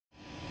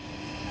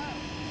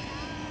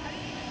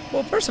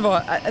Well, first of all,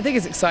 I think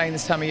it's exciting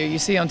this time of year. You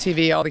see on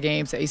TV all the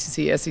games, the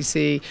ACC,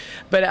 SEC,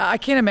 but I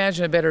can't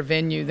imagine a better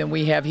venue than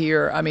we have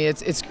here. I mean,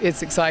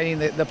 it's exciting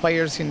that the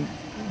players can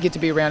get to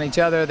be around each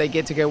other. They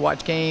get to go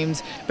watch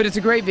games, but it's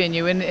a great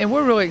venue, and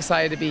we're really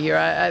excited to be here.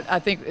 I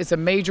think it's a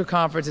major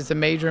conference, it's a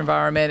major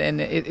environment,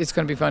 and it's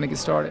going to be fun to get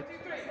started.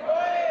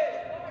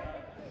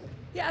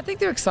 Yeah, I think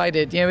they're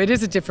excited. You know, it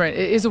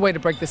is a way to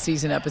break the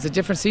season up. It's a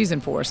different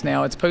season for us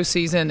now. It's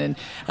postseason, and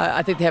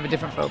I think they have a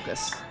different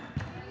focus.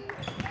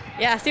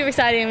 Yeah, super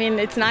exciting. I mean,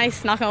 it's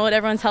nice, knock on wood,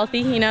 everyone's healthy,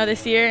 you know,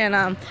 this year,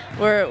 and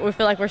we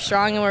feel like we're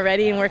strong and we're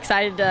ready, and we're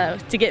excited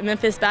to get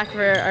Memphis back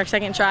for our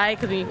second try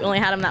because we only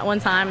had them that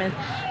one time, and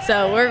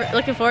so we're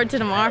looking forward to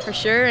tomorrow for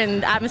sure,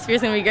 and the atmosphere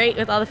is going to be great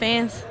with all the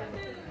fans.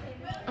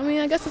 I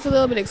mean, I guess it's a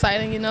little bit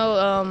exciting, you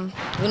know.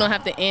 We don't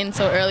have to end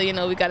so early, you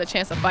know. We got a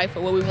chance to fight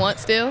for what we want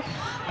still.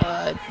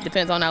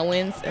 Depends on our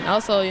wins, and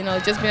also, you know,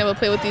 just being able to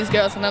play with these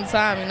girls another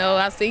time, you know,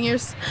 our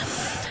seniors.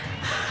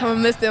 I'm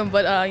gonna miss them,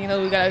 but you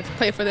know, we gotta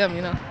play for them,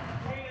 you know.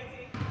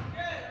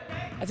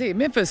 I tell you,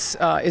 Memphis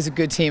is a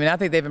good team, and I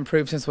think they've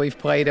improved since we've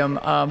played them.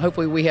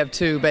 Hopefully we have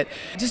too, but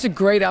just a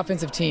great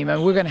offensive team,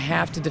 and we're going to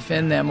have to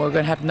defend them. We're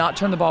going to have to not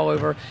turn the ball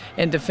over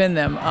and defend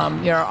them.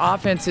 You know, our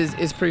offense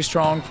is pretty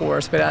strong for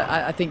us, but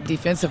I think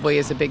defensively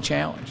is a big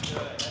challenge.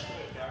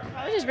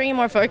 Just bringing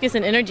more focus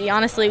and energy.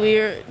 Honestly, we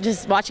were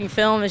just watching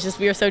film. It's just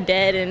we were so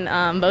dead in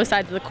both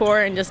sides of the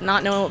court, and just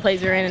not knowing what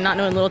plays we're in and not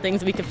knowing little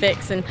things we could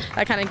fix. And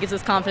that kind of gives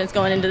us confidence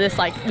going into this.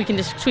 Like, we can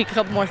just tweak a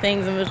couple more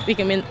things and we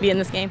can be in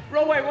this game.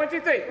 Roll away, 1,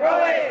 2, 3. Roll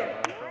away.